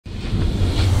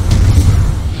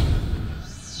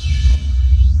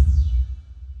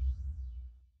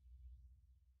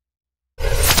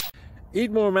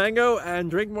eat more mango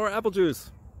and drink more apple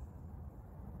juice.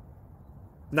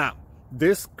 Now,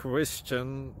 this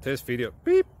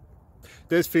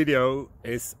video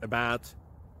is about,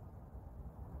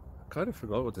 I kind of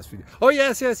forgot what this video. Oh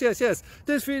yes.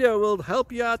 This video will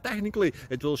help you out technically.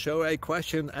 It will show a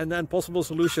question and then possible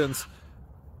solutions.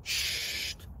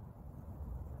 Shh.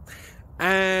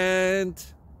 And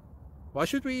why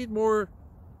should we eat more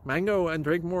mango and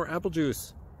drink more apple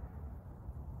juice?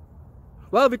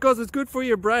 Well, because it's good for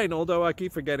your brain, although I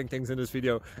keep forgetting things in this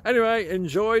video. Anyway,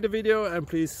 enjoy the video and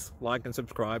please like and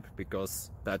subscribe, because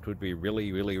that would be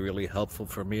really helpful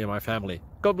for me and my family.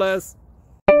 God bless!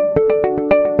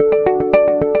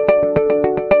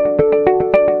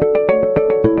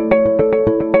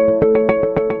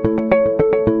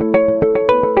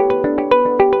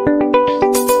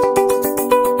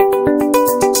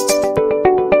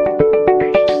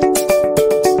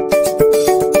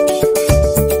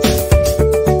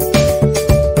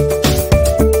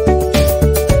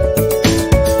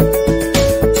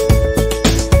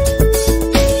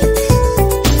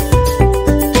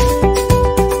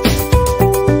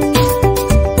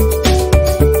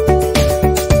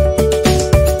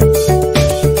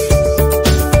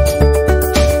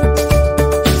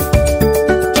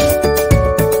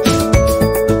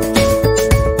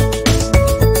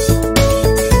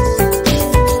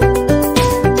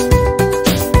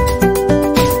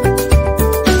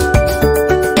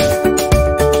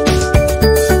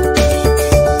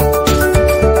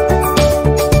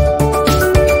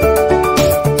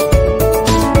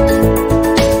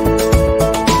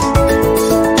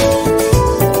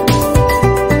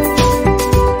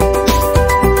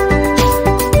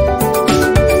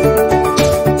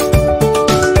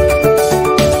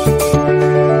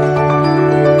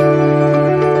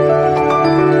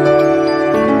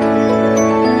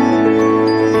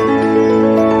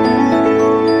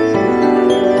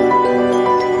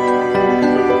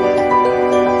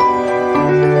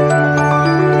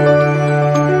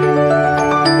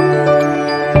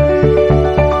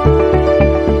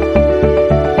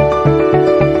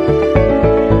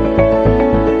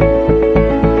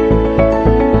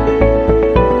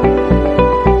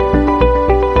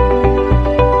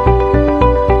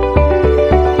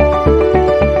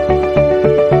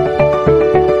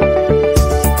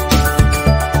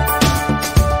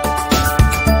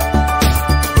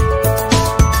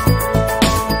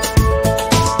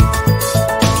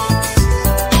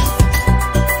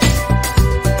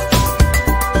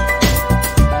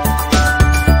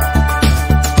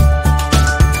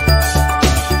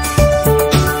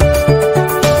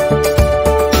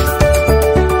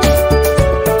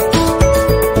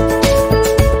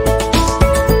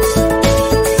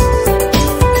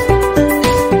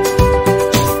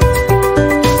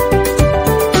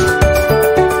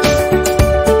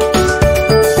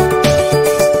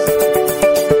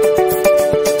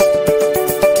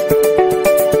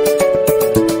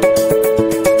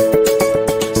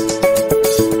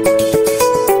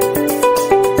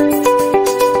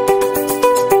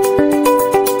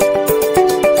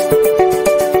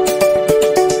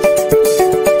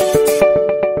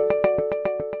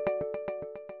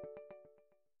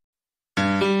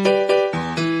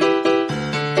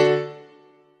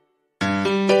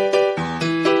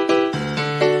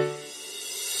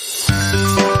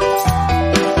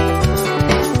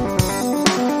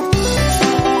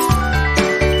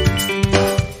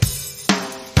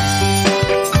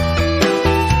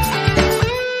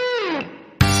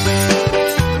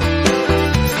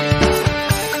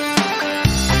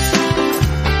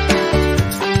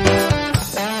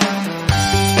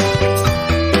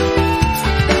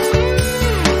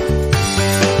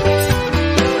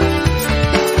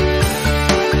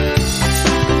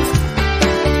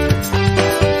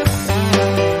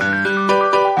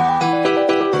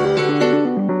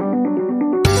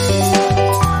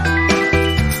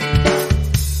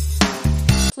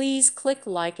 Please click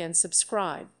like and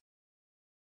subscribe.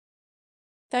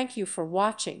 Thank you for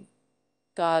watching.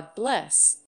 God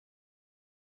bless.